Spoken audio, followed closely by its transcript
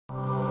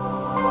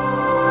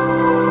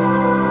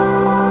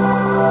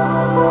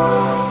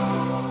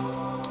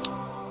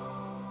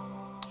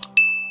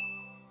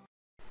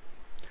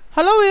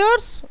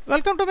friends,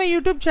 welcome to my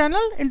YouTube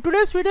channel. In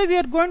today's video we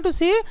are going to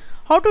see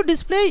how to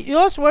display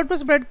Yoast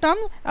WordPress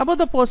breadcrumbs above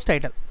the post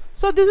title.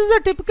 So this is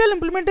the typical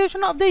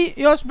implementation of the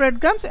Yoast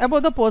breadcrumbs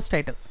above the post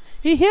title.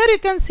 Here you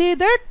can see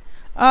that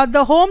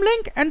the home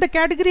link and the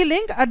category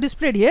link are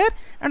displayed here,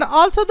 and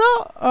also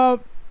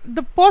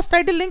the post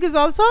title link is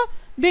also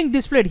being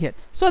displayed here.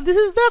 So this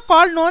is the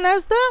call known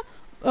as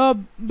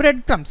the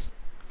breadcrumbs.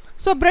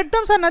 So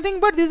breadcrumbs are nothing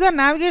but these are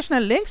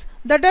navigational links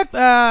that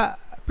are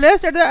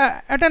placed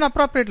at an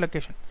appropriate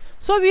location.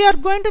 So we are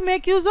going to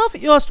make use of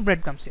Yoast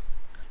breadcrumbs here.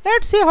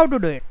 Let's see how to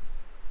do it.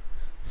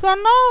 So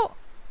now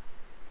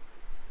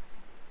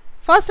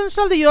first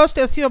install the Yoast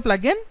SEO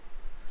plugin.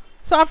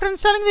 So after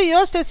installing the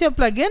Yoast SEO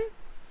plugin,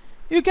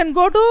 you can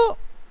go to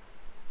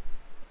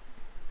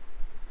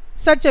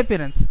search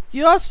appearance,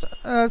 Yoast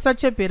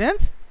search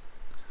appearance.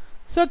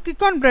 So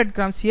click on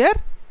breadcrumbs here.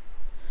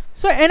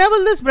 So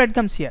enable this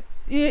breadcrumbs here.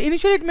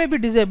 Initially it may be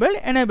disabled,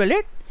 enable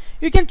it.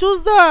 You can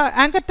choose the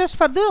anchor text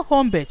for the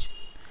home page,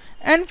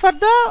 and for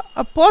the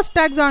post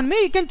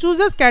taxonomy you can choose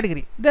as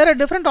category. There are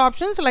different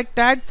options like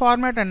tag,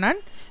 format and none,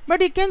 but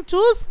you can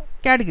choose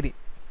category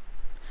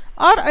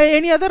or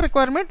any other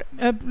requirement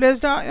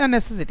placed on a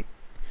necessity.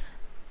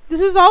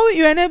 This is how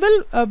you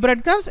enable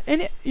breadcrumbs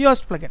in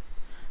Yoast plugin.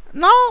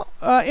 Now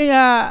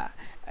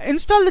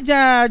install the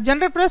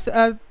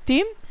Wordpress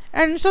theme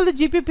and install the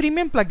GP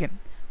premium plugin.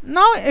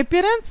 Now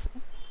appearance,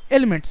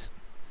 elements.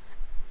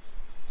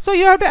 So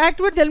you have to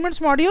activate the elements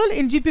module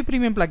in GP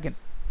premium plugin.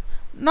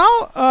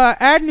 Now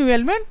add new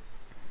element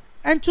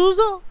and choose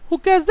a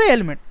hook as the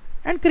element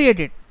and create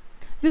it.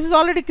 This is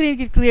already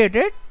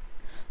created.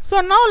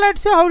 So now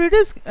let's see how it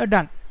is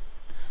done.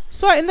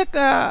 So in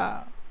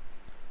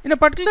a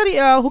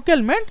particular hook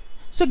element,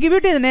 so give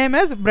it a name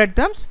as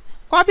breadcrumbs.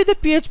 Copy the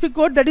PHP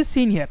code that is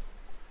seen here,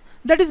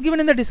 that is given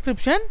in the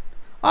description,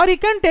 or you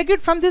can take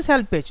it from this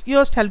help page,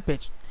 Yoast help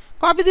page.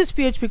 Copy this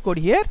PHP code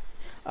here.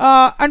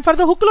 And for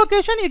the hook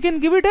location you can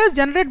give it as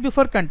generate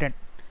before content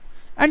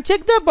and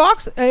check the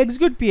box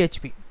execute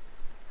PHP.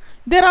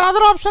 There are other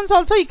options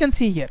also you can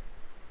see here.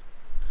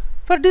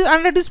 For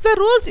under display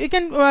rules you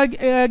can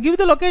give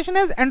the location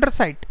as enter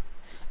site.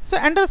 So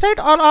enter site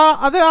or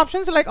other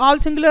options like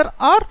all singular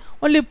or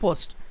only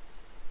post.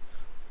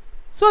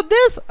 So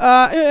this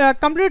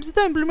completes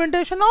the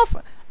implementation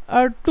of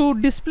to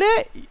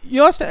display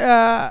Yoast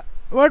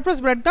WordPress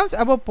breadcrumbs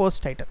above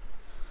post title.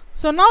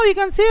 So now you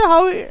can see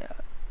how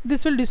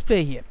this will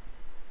display here.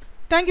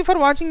 Thank you for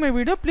watching my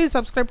video. Please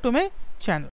subscribe to my channel.